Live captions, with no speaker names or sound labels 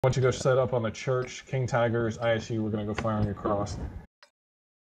Once you go set up on the church, King Tigers, ISU, we're gonna go firing across.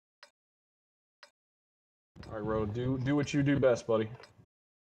 Alright, Ro, do what you do best, buddy.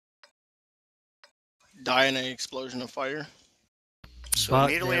 Die in an explosion of fire. So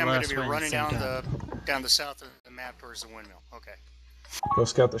immediately I'm going to be running down the south of the map towards the windmill. Okay. Go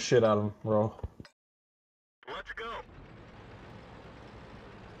scout the shit out of them, Ro. Let's go.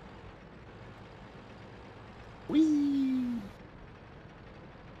 Whee!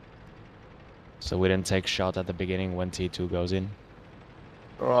 So we didn't take shot at the beginning when T2 goes in?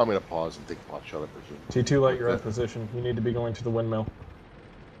 Oh, I'm going to pause and take a pot shot at position. T2 light, you're at position. You need to be going to the windmill.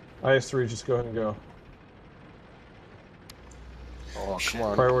 IS3, just go ahead and go. Oh, come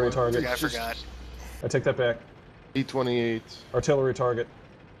on. Priority target. I forgot. I take that back. T28. Artillery target.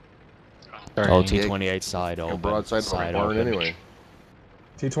 Oh, T28 side open. Broadside side open open. anyway.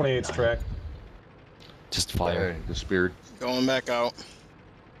 T28's track. Just fire. Hey, disappeared. Going back out.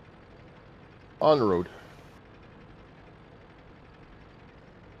 On the road.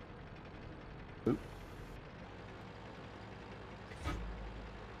 Oop.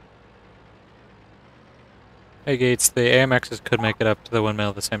 Hey Gates, the AMXs could make it up to the windmill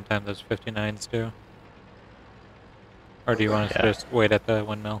at the same time those 59s do. Or do you want us to just wait at the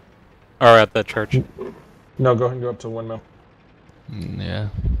windmill? Or at the church? No, go ahead and go up to windmill. Yeah.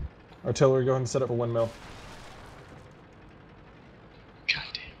 Artillery, go ahead and set up a windmill. God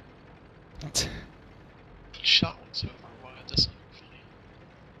damn. Shot one's over. Why? That's not funny.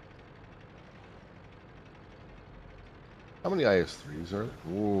 How many IS3s are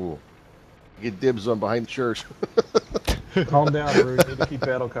there? Ooh. Get dibs on behind the church. Calm down, Rude. Need to keep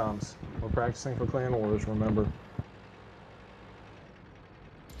battle comms. We're practicing for clan wars, remember.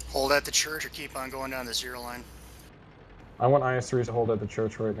 Hold at the church or keep on going down the 0 line. I want IS3s to hold at the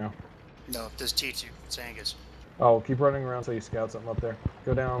church right now. No, this T2. It's Angus. Oh, keep running around till you scout something up there.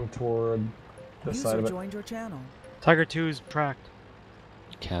 Go down toward the side of it. Joined your channel. Tiger 2 is tracked.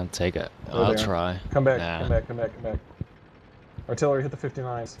 Can't take it. Go I'll there. try. Come back, Nah. come back, come back, come back. Artillery, hit the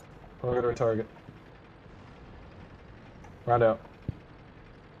 59s. Target target. Round out.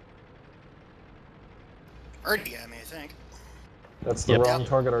 Already got me, I think. That's the wrong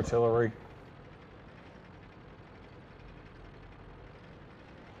target, artillery.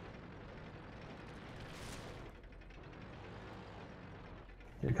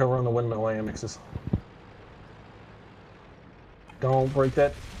 You cover on the windmill AMXs. Don't break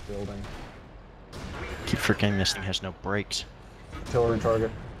that building. Keep forgetting this thing has no brakes. Artillery target.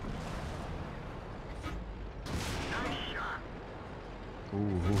 Ooh,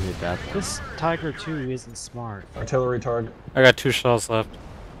 who hit that? This Tiger 2 isn't smart. Artillery target. I got 2 shells left.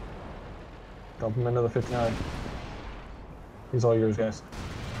 Dump him into the 59. He's all yours, guys.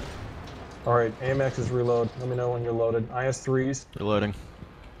 Alright, AMX is reload. Let me know when you're loaded. IS3s. Reloading.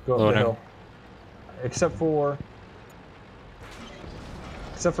 Go up Loading. the hill. Except for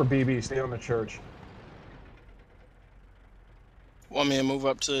BB, stay on the church. Want me to move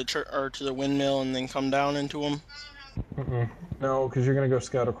up to the church or to the windmill and then come down into them? No, because you're going to go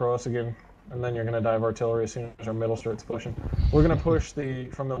scout across again, and then you're going to dive artillery as soon as our middle starts pushing. We're going to push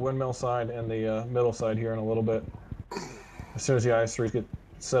from the windmill side and the middle side here in a little bit, as soon as the IS-3s get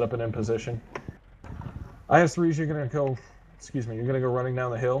set up and in position. IS-3s, you're going to go, you're going to go running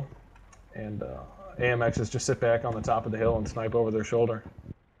down the hill, and AMXs just sit back on the top of the hill and snipe over their shoulder.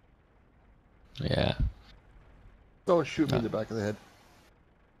 Yeah. Don't shoot me in the back of the head.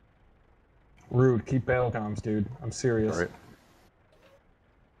 Rude, keep battle comms, dude. I'm serious. All right.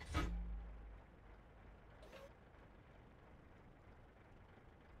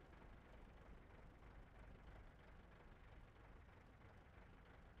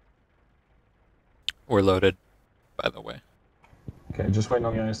 We're loaded, by the way. Okay, just waiting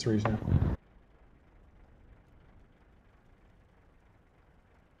on the IS-3s now.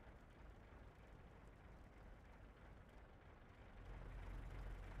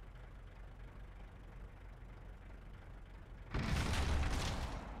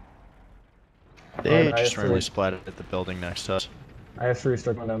 They Alright, just IS-3. randomly splatted at the building next to us. IS-3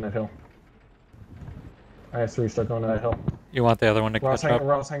 start going down that hill. IS-3 start going down that hill. You want the other one to Ross, catch up?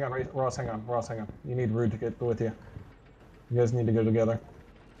 Ross, hang on. Ross, hang on. Ross, hang on. You need Rude to get with you. You guys need to go together.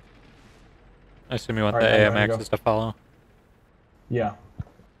 I assume you want Alright, the I'm ready to AMXs to follow. Yeah.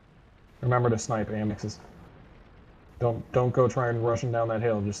 Remember to snipe AMXs. Don't go try and rushing down that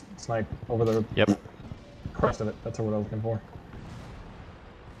hill. Just snipe over the crest of it. That's what we're looking for.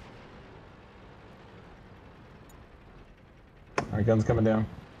 Alright, guns coming down.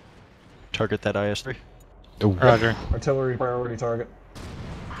 Target that IS-3. Roger. Artillery priority target.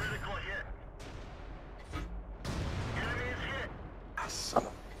 Critical hit. Enemy is hit. Son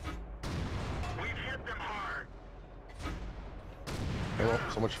of Okay, well,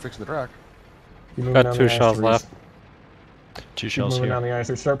 so much for fixing the track. Keep moving Got down 2 the shells ice left. 2 Keep shells moving here. down the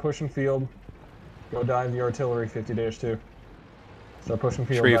ice. Start pushing field. Go dive the artillery 50-2. Start pushing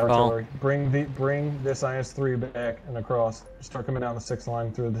field, Tree dive fall. artillery. Bring this IS-3 back and across. Start coming down the 6th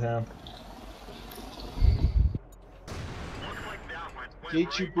line through the town.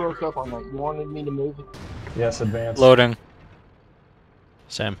 Gates, you broke up on that. You wanted me to move it? Yes, advance. Loading.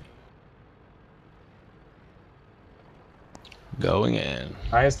 Sam. Going in.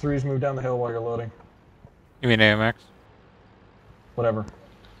 IS-3s move down the hill while you're loading. You mean AMX? Whatever.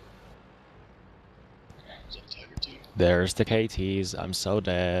 Is that Tiger 2? There's the KTs. I'm so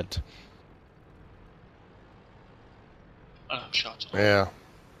dead. I don't have shots. Yeah.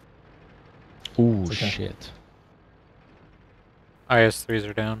 Ooh, okay. shit. IS-3s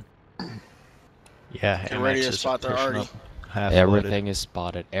are down. Yeah, Get ready AMX to is spot their pushing arty. up. Half Everything is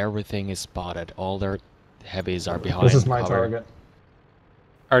spotted. Everything is spotted. All their heavies are behind This is my cover. target.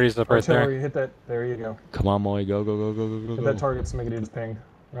 Arty's up right there. Artillery, hit that. There you go. Come on, Moy. Go, go, go, go, go, go, Hit that target Smiggett just pinged.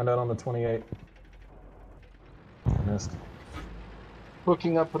 Round out on the 28. Missed.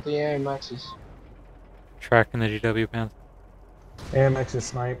 Hooking up with the AMXs. Tracking the GW Panther. AMX is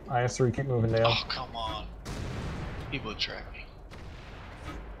snipe. IS-3 keep moving down. Oh, come on. People would track me.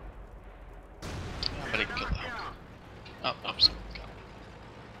 I didn't kill that. Oh, I'm sorry.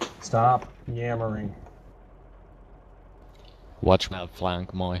 Stop yammering. Watch my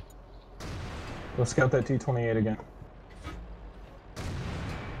flank, Moy. Go scout that T-28 again.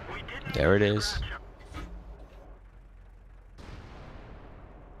 There it is.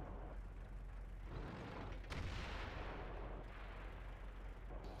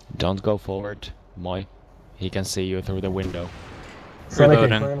 Don't go forward, Moy. He can see you through the window. Sonic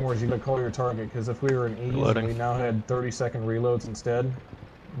and Reloading. Clan Wars, you gotta call your target, because if we were in E's Reloading. and we now had 30-second reloads instead,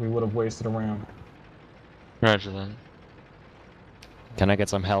 we would have wasted a round. Roger that. Can I get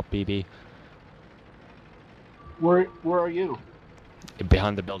some help, BB? Where are you?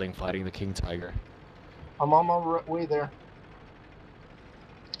 Behind the building fighting the King Tiger. I'm on my way there.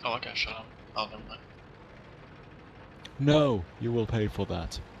 Oh, I got shot. Oh, never mind. No, you will pay for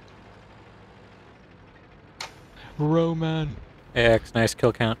that. Roman. AX, nice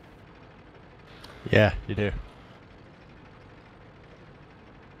kill count. Yeah, you do.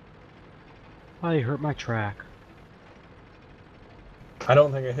 Oh, you hurt my track. I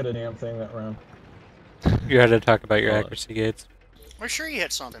don't think I hit a damn thing that round. You had to talk about your accuracy gates. We're sure you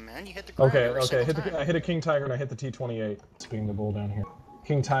hit something, man. You hit the ground Okay, every okay. single time. I hit a King Tiger and I hit the T-28. Speaking the bull down here.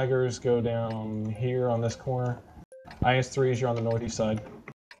 King Tigers go down here on this corner. IS-3s, you're on the northeast side.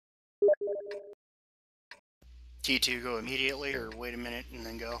 T2 go immediately or wait a minute and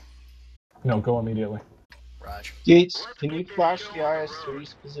then go? No, go immediately. Raj. Gates, can you flash the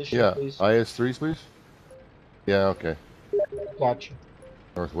IS-3's position, Yeah. please? IS-3s, please? Yeah, okay. Gotcha.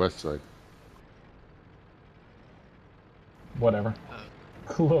 Northwest side. Whatever.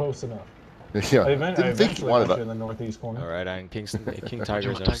 Close enough. Yeah. I Didn't think you eventually wanted got that. you in the northeast corner. Alright, and King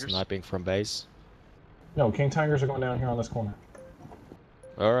Tigers are Tigers? sniping from base. No, King Tigers are going down here on this corner.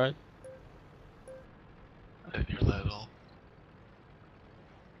 Alright. I didn't hear that at all.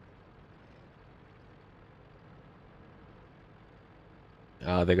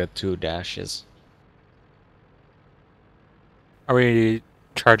 They got 2 dashes. Are we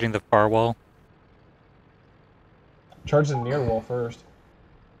charging the far wall? Charge the near wall first.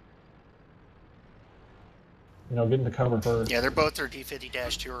 You know, get into cover first. Yeah, they're both their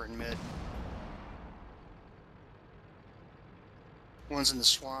D50-2 are in mid. One's in the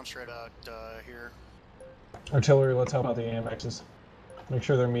swamps right out here. Artillery, let's help out the AMXs. Make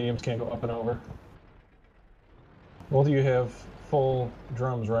sure their mediums can't go up and over. Both of you have full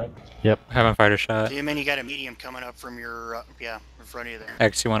drums, right? Yep. Haven't fired a shot. Do you mean you got a medium coming up from your, yeah, in front of you there?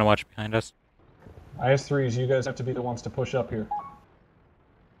 X, you want to watch behind us? IS-3s, you guys have to be the ones to push up here.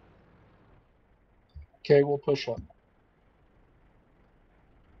 Okay, we'll push up.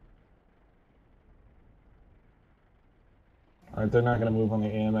 Alright, they're not going to move on the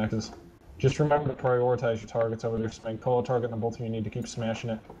AMXs. Just remember to prioritize your targets over their Smeg. Call a target and both of you need to keep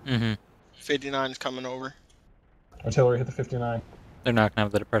smashing it. Mm-hmm. 59 is coming over. Artillery, hit the 59. They're not gonna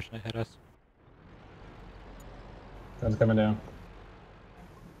have the depression to hit us. Guns coming down.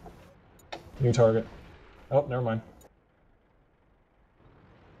 New target. Oh, never mind.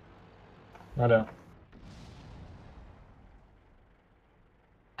 Right out.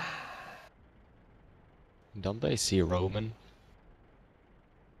 Don't they see Roman?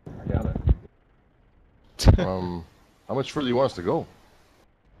 I got it. How much further do you want us to go?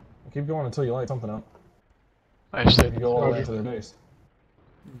 Keep going until you light something up. I just So you can go all the way to their base.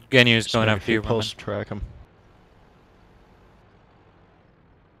 Genu's Just going make up a to you, few posts, track him.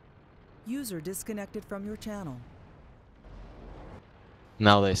 User disconnected from your channel.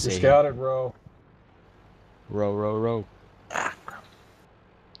 Now they You say scouted, row. row.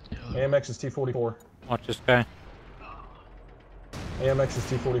 AMX is T44. Watch this guy. AMX is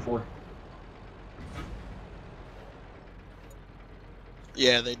T44.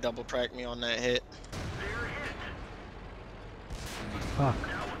 Yeah, they double tracked me on that hit. Fuck.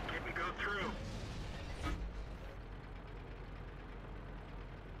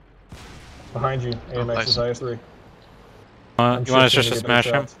 Behind you, AMX is IS3. You want us just to smash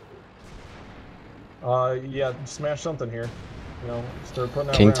him? Yeah, smash something here. You know, start putting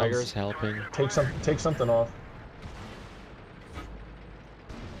out King rounds. Tiger's helping. Take something off.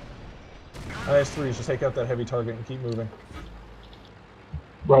 IS3 is just take out that heavy target and keep moving.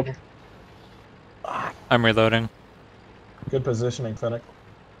 Roger. I'm reloading. Good positioning, Fennec.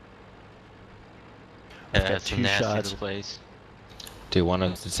 I've got that's two a nasty shots. place. Do you want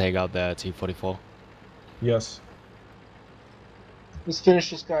us to take out the T-44? Yes. Let's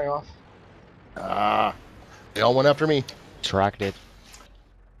finish this guy off. Ah, they all went after me. Tracked it.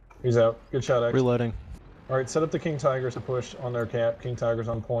 He's out. Good shot, X. Reloading. Alright, set up the King Tigers to push on their cap. King Tigers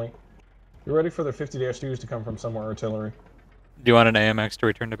on point. You're ready for their 50-2s to come from somewhere artillery. Do you want an AMX to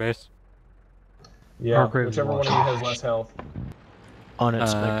return to base? Yeah, Hargrave's whichever one of you has less health. On it,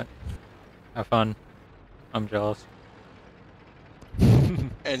 Smig. Have fun. I'm jealous.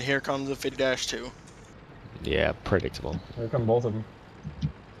 And here comes the 50-2. Yeah, predictable. Here come both of them.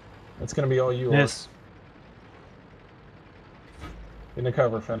 That's gonna be all you. Yes. In the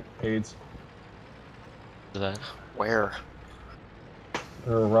cover, aids. That. Where?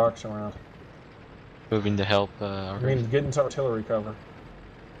 There are rocks around. Moving to help. I mean, get into artillery cover.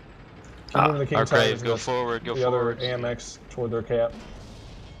 Keep moving the King Arcade, Tigers. go forward, go the forward. The other AMX toward their cap.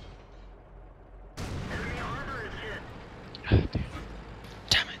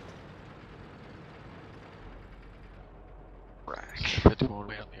 Damn it. Rack. That's all the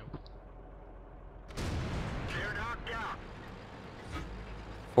way out the open.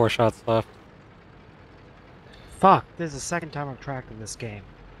 4 shots left. Fuck, this is the second time I've tracked in this game.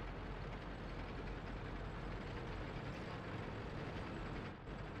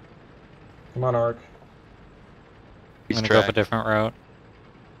 Come on, Arc. I'm gonna go up a different route.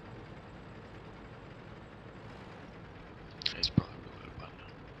 He's probably reloaded by now.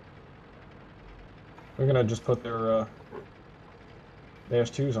 We're gonna just put their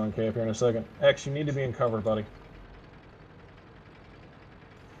S2s on cap here in a second. X, you need to be in cover, buddy.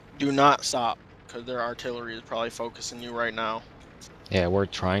 Do not stop, because their artillery is probably focusing you right now. Yeah, we're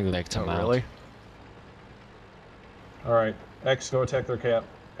trying to take them out. Really? Alright, X, go attack their cap.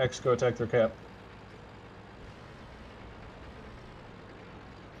 X, go attack their cap.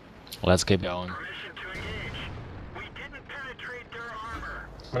 Let's keep going. How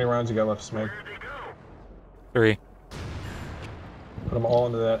many rounds you got left, Smig? 3. Put them all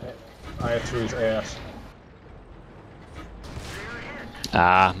into that IS3's ass.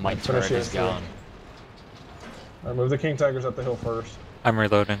 Ah, my Finish turret is it. gone. Alright, move the King Tigers up the hill first. I'm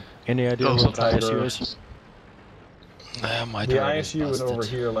reloading. Any idea Oh, what the Tiger. ISU is? My The turret ISU is was over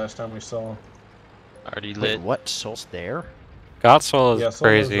busted. here last time we saw him. Already lit. Wait, what? Soul's there? Godsol is Yeah, Soul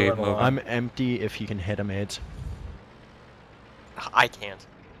moves crazy around a lot. moving. I'm empty if you can hit him, aids. I can't.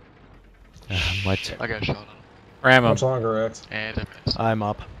 My I got a shot on him. Ram him. Much longer, X. And I missed. I'm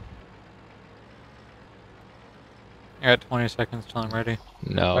up. I got 20 seconds till I'm ready.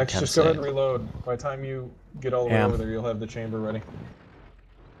 No, X, can't just go ahead save. and reload. By the time you get all the way Yeah. over there, you'll have the chamber ready.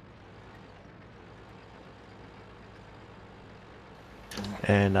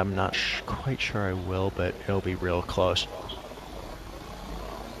 And I'm not quite sure I will, but it'll be real close.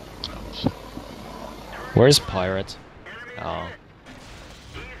 Where's Pirate? Oh.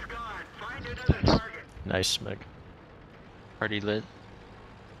 Nice, Smig. Already lit.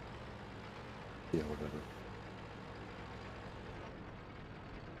 Yeah, whatever.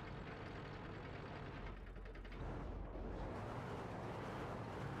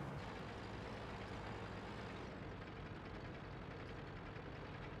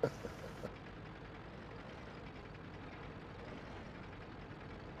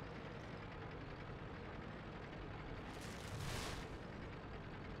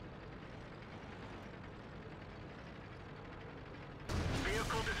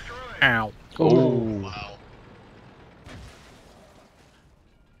 Ow. Oh. Wow.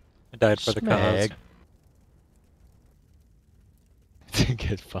 I died for the cause. Smig.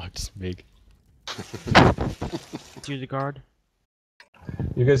 Get fucked, Smig. Do the guard.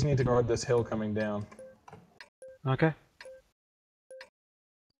 You guys need to guard this hill coming down. Okay.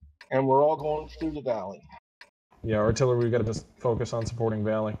 And we're all going through the valley. Yeah, artillery, we gotta just focus on supporting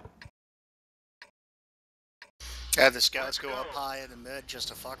Valley. Have the scouts go up high in the mid just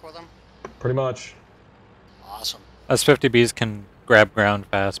to fuck with them? Pretty much. Awesome. Us 50Bs can grab ground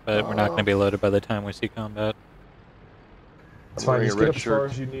fast, but we're not going to be loaded by the time we see combat. It's fine, just get up as far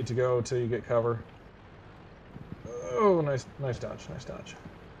as you need to go until you get cover. Oh, nice dodge, nice dodge.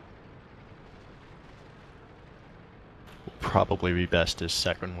 Probably be best as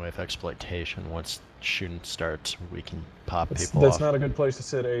second wave exploitation. Once shooting starts, we can pop people That's off. not a good place to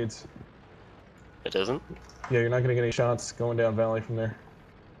sit AIDS. It isn't? Yeah, you're not going to get any shots going down valley from there.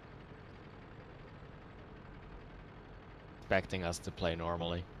 Expecting us to play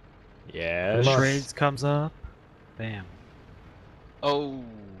normally. Yeah. Trades comes up. Bam. Oh.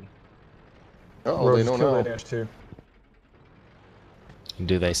 Oh, they don't know. Dash 2.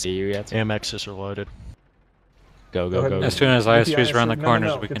 Do they see you yet? AMXs are loaded. Go, go, go. As soon as IS-3's around the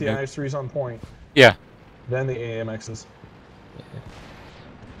corners, we get can the nuke. IS-3s on point. Yeah. Then the AMXs.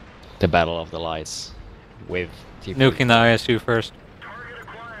 The Battle of the Lights. With TP. Nuking the ISU first.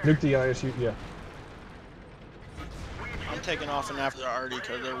 Nuke the ISU, yeah. I'm taking off and after Artie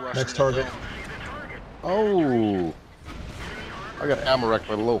because they're rushing. Next target. Oh! I got ammo wrecked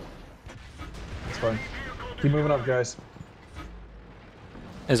by the low. That's fine. Keep moving up, guys.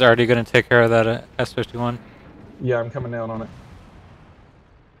 Is Artie going to take care of that S-51? Yeah, I'm coming down on it.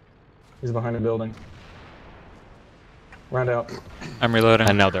 He's behind the building. Round out. I'm reloading.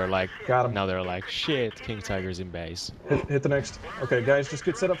 And now they're like, got him. Now they're like, shit, King Tiger's in base. Hit the next. Okay, guys, just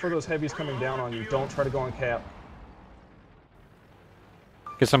get set up for those heavies coming down on you. Don't try to go on cap.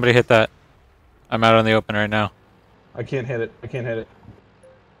 Get somebody hit that. I'm out on the open right now. I can't hit it. I can't hit it.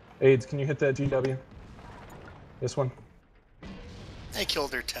 AIDS, can you hit that GW? This one. They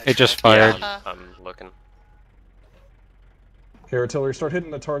killed their tech. It just fired. Yeah, I'm looking. Okay, artillery, start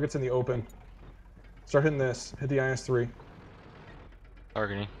hitting the targets in the open. Start hitting this. Hit the IS-3.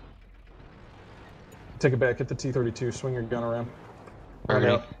 Targeting. Take it back. Hit the T-32. Swing your gun around. Round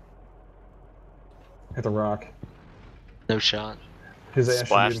Targeting. out. Hit the rock. No shot. His ass should be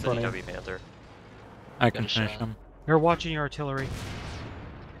Splash in the front of GW you. Panther. I can Good finish shot. him. You're watching your artillery.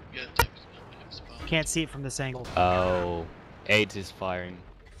 Yeah, take spot. Can't see it from this angle. Oh. 8 is firing.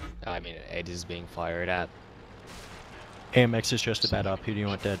 I mean, 8 is being fired at. AMX is just about up. Who do you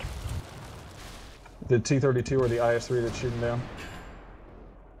want dead? The T-32 or the IS-3 that's shooting down.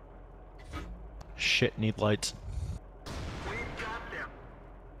 Shit, need lights.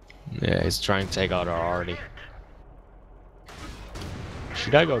 Yeah, he's trying to take out our Artie.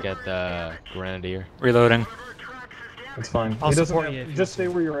 Should I go get the Grenadier? Reloading. That's fine. I'll He doesn't support have, you if you just stay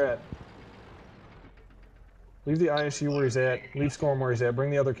want to. where you're at. Leave the ISU where he's at. Leave Storm where he's at.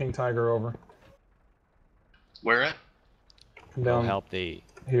 Bring the other King Tiger over. Where at? Come Go down help the...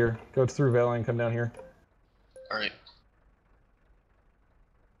 here. Go through Valley and come down here. Alright.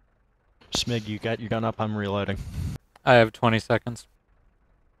 Smig, you got your gun up. I'm reloading. I have 20 seconds.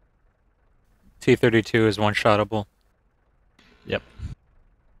 T-32 is one-shottable. Yep.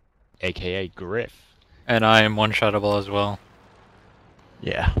 AKA Griff. And I am one-shottable as well.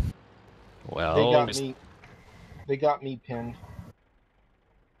 Yeah. Well, They got me. They got me pinned.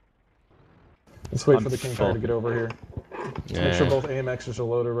 Let's wait I'm for the King full. Tiger to get over here. Let's make sure both AMXs are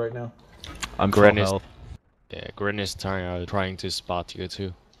loaded right now. I'm Gren full is- health. Yeah, Grin is trying to spot you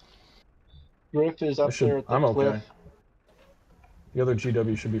too. Griff is up there at the I'm cliff. okay. The other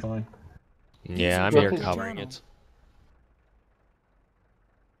GW should be fine. Yeah, I'm Griff here is covering channel. it.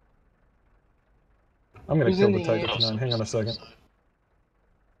 I'm gonna Who's kill in the the Tiger AMX? tonight. Hang on a second.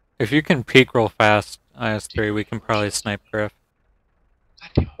 If you can peek real fast, IS-3, we can probably snipe Griff.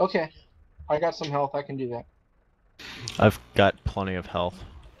 Okay. I got some health. I can do that. I've got plenty of health.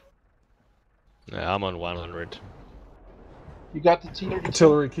 Yeah, I'm on 100. You got the T-32?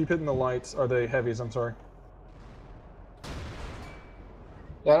 Artillery, keep hitting the lights. Are they heavies? I'm sorry.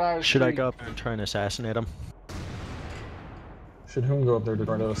 That Should I IS-3 go up there and try and assassinate him? Should whom go up there to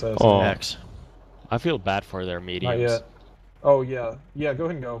try to assassinate? Oh. X. I feel bad for their mediums. Not yet. Oh yeah. Yeah, go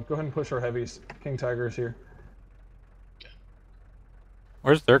ahead and go. Go ahead and push our heavies. King Tiger is here.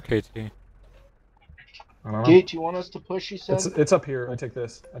 Where's their KT? I don't know. Gate, you want us to push, you said? It's up here. I take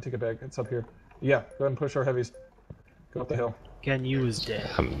this. I take it back. It's up here. Yeah, go ahead and push our heavies. Go up the hill. Ken, you is dead.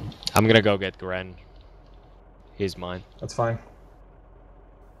 I'm gonna go get Gren. He's mine. That's fine.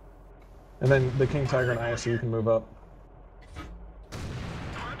 And then the King Tiger and ISU can move up.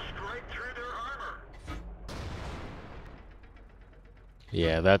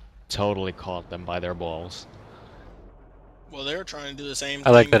 Yeah, that totally caught them by their balls. Well, they're trying to do the same I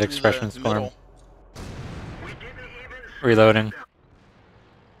like thing that through expression, the Storm. middle. Reloading.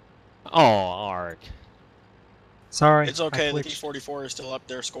 Oh, Ark. Sorry. It's okay, I the glitched. T-44 is still up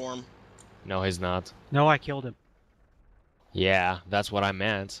there, Scorm. No, he's not. No, I killed him. Yeah, that's what I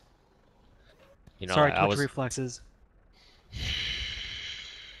meant. You know, Sorry, I Twitch was. reflexes.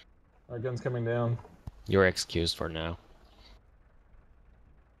 Our gun's coming down. You're excused for now.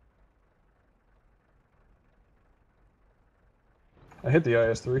 I hit the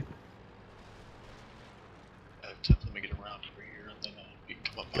IS-3. Let me get around over here and then we can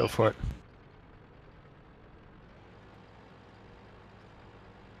come up. Go for it.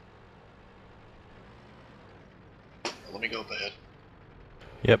 Let me go ahead.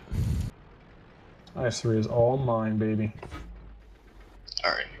 Yep. IS-3 is all mine, baby.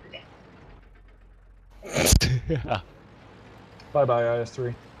 Alright, here we go. Bye-bye,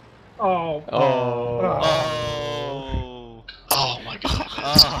 IS-3. Oh. Oh my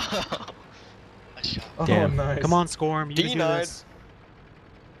god. Nice shot. Oh, Damn. nice. Come on, Scorm. You can do Denied. this.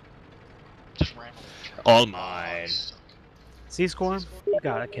 Just ran. All mine. See, Scorm? You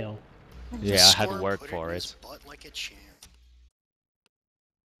got a kill. Yeah, I had to work for it. Like a champ.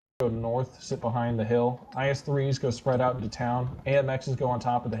 Go north, sit behind the hill. IS-3s go spread out into town. AMXs go on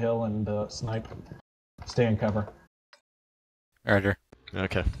top of the hill and snipe. Stay in cover. Roger.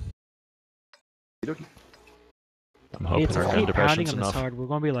 Okay. I'm Hey, hoping it's our okay gun pounding depression's on this enough. hard. We're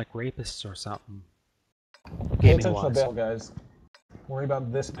gonna be like rapists or something. Pay attention to the Gaming-wise. battle, guys. Worry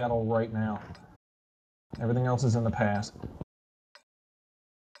about this battle right now. Everything else is in the past.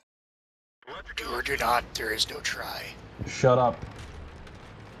 Do or do not, there is no try. Shut up.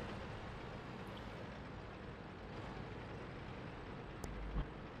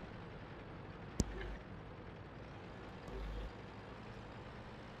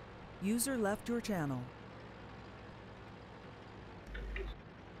 User left your channel.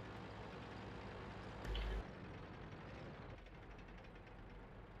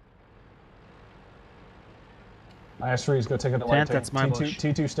 IS-3s go take it to Tant, Logitech. that's my bush.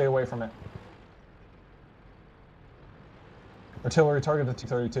 T2, stay away from it. Artillery target the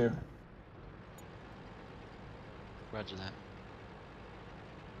T-32. Roger that.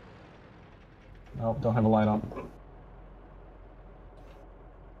 Oh, don't have a light on.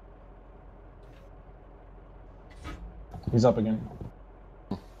 He's up again.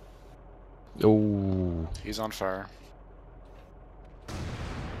 Ooh. He's on fire.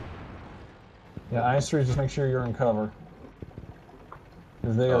 Yeah, IS-3, just make sure you're in cover.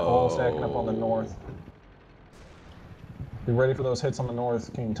 Because they are all stacking up on the north. Be ready for those hits on the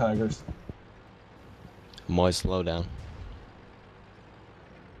north, King Tigers. Moist, slow down.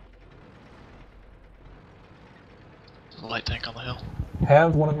 There's a light tank on the hill.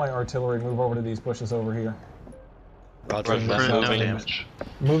 Have one of my artillery move over to these bushes over here. Roger Crit, that. no Moving. damage.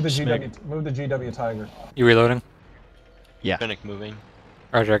 Move the GW Tiger. You reloading? Yeah. Fennec moving.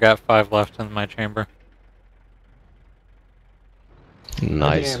 Roger, I got 5 left in my chamber.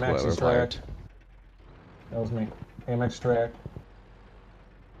 Nice, AMX whoever is fired. tracked. That was me. AMX track.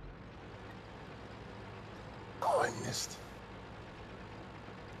 Oh, I missed.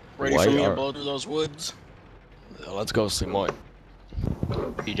 Ready Why for me to are- blow through those woods? Let's go, Simoy.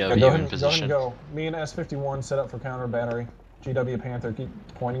 BW Yeah, go in ahead and position. go. Me and S51 set up for counter battery. GW Panther, keep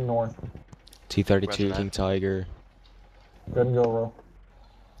pointing north. T-32, Roger King that. Tiger. Go ahead and go, Ro.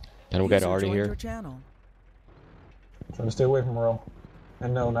 Can we get User Artie joined here? your channel. Try to stay away from Ro.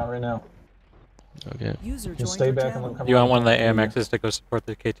 And no, not right now. Okay. User Just joined stay your back and channel. let them come You want around one of the and attack AMXs to go support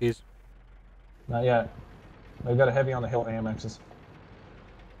the KTs? you. Not yet. They've got a heavy on the hill AMXs.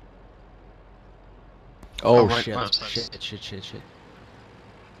 Oh, right, shit. left side. Shit.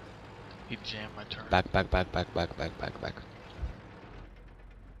 He jammed my turn. Back.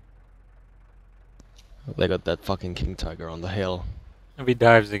 They got that fucking King Tiger on the hill. If he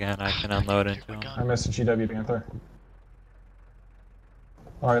dives again, I can unload into him. I missed the GW Panther.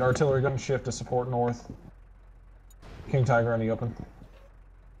 Alright, artillery gun shift to support north. King Tiger in the open.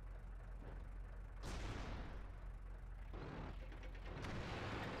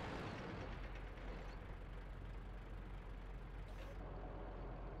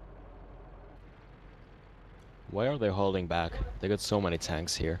 Why are they holding back? They got so many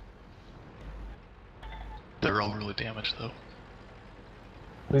tanks here. They're all really damaged though.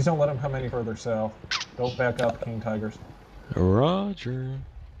 Please don't let them come any further south. Don't back up, King Tigers. Roger.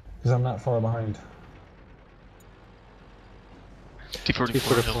 Because I'm not far behind.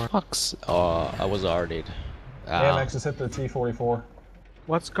 T-44 hill. Fucks. I was already. AMX has hit the T-44.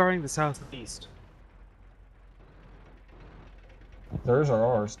 What's guarding the southeast? Theirs are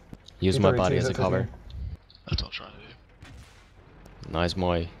ours. Use my T-32 body as a hits us cover. here. That's what I'm trying to do. Nice,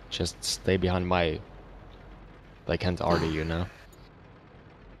 Moy. Just stay behind my. They can't RD you now.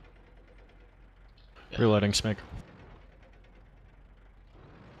 Reloading, Smig.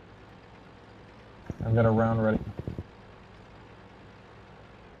 I've got a round ready.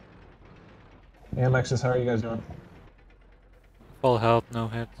 AMXs, how are you guys doing? Full health, no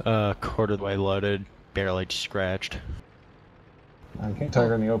hits. Quarter the way loaded, barely scratched. King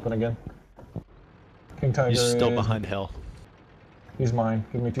Tiger in the open again. King Tiger He's still is... behind hill. He's mine.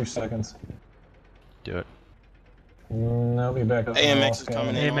 Give me 2 seconds. Do it. No, be back up. AMX is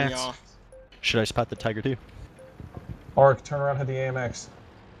coming in on AMX. y'all. Should I spot the Tiger too? Arc, turn around, hit the AMX.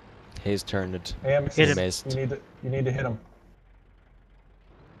 He's turned it. AMX, Hit him. Missed. you need to hit him.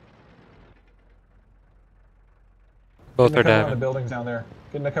 Both are Get in the cover on the diving. buildings down there.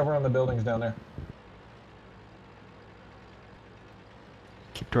 Get in the cover on the buildings down there.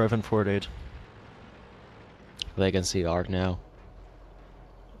 Keep driving forward, Age. They can see Arc now.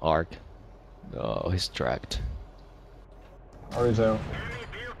 Arc. Oh, he's tracked. Ari's out.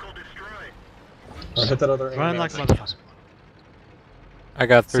 Alright, hit that other Run AMX. like a motherfucker. I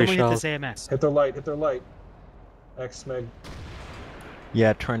got 3 Someone shells. hit this AMX. Hit their light, hit their light. X Smig.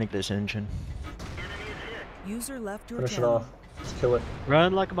 Yeah, trying to get this engine. User left your Finish it channel. off. Just kill it.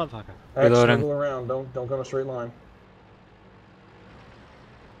 Run like a motherfucker. X, Reloading. wiggle around. Don't go in a straight line.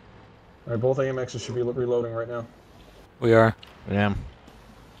 Alright, both AMXs should be reloading right now. We are. Yeah.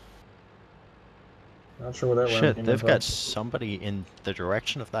 Not sure where that round Shit, came they've from. got somebody in the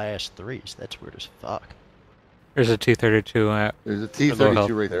direction of the IS-3s. That's weird as fuck. There's a T-32 at... There's a Low health.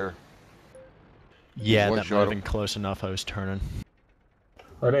 T-32 right there. Yeah, one that shot might have him. been close enough. I was turning.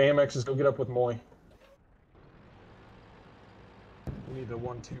 Alright, AMXs, go get up with Moy. We need to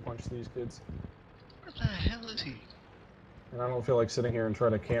 1-2 punch these kids. Where the hell is he? And I don't feel like sitting here and try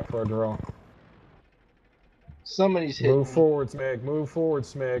to camp for a draw. Somebody's hitting Move me. forward, Smeg. Move forward,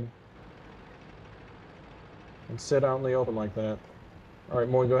 Smeg. And sit out in the open like that. Alright,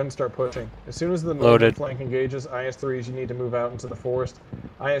 Moy, go ahead and start pushing. As soon as the northern Loaded. flank engages, IS-3s, you need to move out into the forest.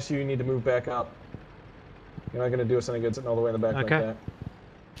 ISU, you need to move back up. You're not going to do us any good sitting all the way in the back Okay. like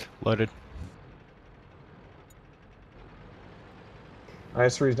that. Loaded.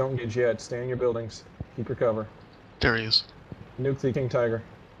 IS-3s, don't engage yet. Stay in your buildings. Keep your cover. There he is. Nuke the King Tiger.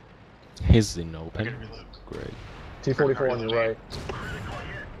 He's in I open. gotta reload. Great. T-44 on your right.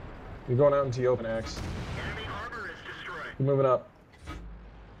 You're going out into the open, X. You're moving up.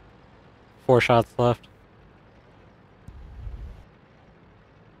 4 shots left.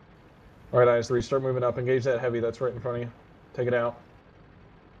 Alright, IS-3, start moving up. Engage that heavy that's right in front of you. Take it out.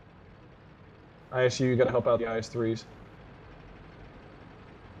 ISU, you gotta help out the IS-3s.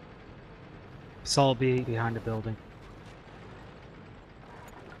 Sol B behind the building.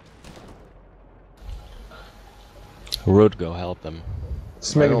 Road, go help them.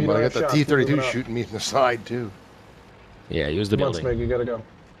 Smeg, I if know, you but don't I have got the shots, keep moving T-32 up. shooting me in the side, too. Yeah, use the Come on, building. Smeg, you gotta go.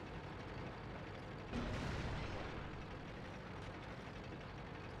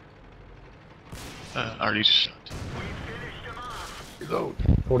 Already shot. Reload.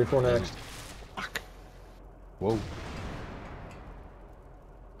 44 next. Whoa.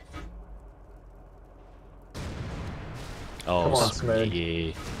 Oh, Come on, Smeg.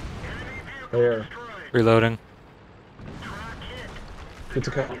 Smiggy. There. Reloading. Get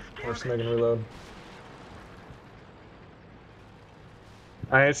to cover for Smeg and reload.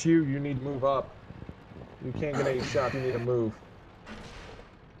 ISU, you need to move up. You can't get any shot, you need to move.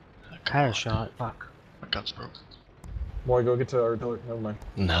 Had a shot. Fuck. My gun's broke. Boy, go get to artillery. Never mind.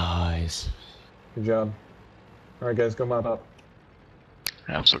 Nice. Good job. Alright, guys, go mop up.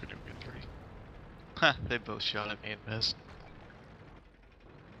 Yeah, I'm still gonna do a good 3. Ha, they both shot at me and missed.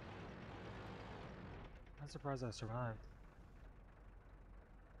 I'm surprised I survived.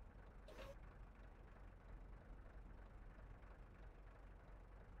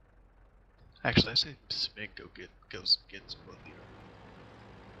 Actually, I say Smig goes gets both of you.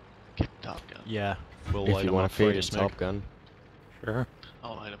 Get Top Gun. Yeah, we'll If light you him want up to for feed you, a Smig. Top Gun. Sure.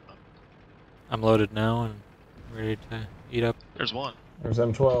 I'll light him up. I'm loaded now and ready to eat up. There's one. There's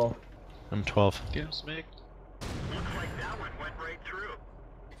M12. I'm 12. Get him, Smig. Looks like that one went right through.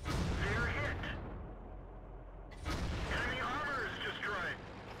 They're hit. Enemy armor is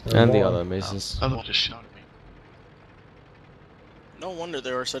destroyed. And the One. other misses. Other one just shot at me. No wonder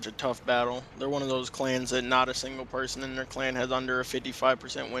they were such a tough battle. They're one of those clans that not a single person in their clan has under a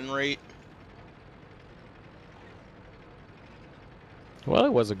 55% win rate. Well,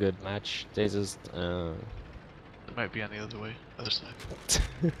 it was a good match. They just, It might be on the other side.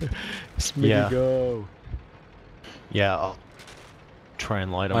 Smiggy Yeah. go. Yeah, I'll try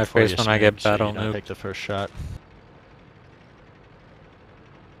and light him My for you, face when I Smig, get so you battle don't nuked. take the first shot.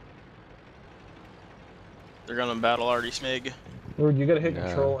 They're gonna battle Artie Smig. Rude, you gotta hit Yeah.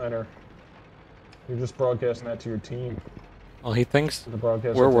 control enter. You're just broadcasting that to your team. Well, he thinks The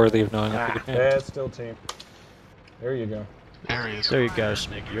broadcast we're will worthy tell of knowing if we you. can. That's still team. There you go. areas. There you go,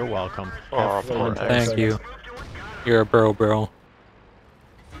 Smig. You're welcome. Thank you. You're a bro.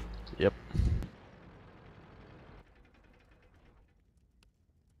 Yep.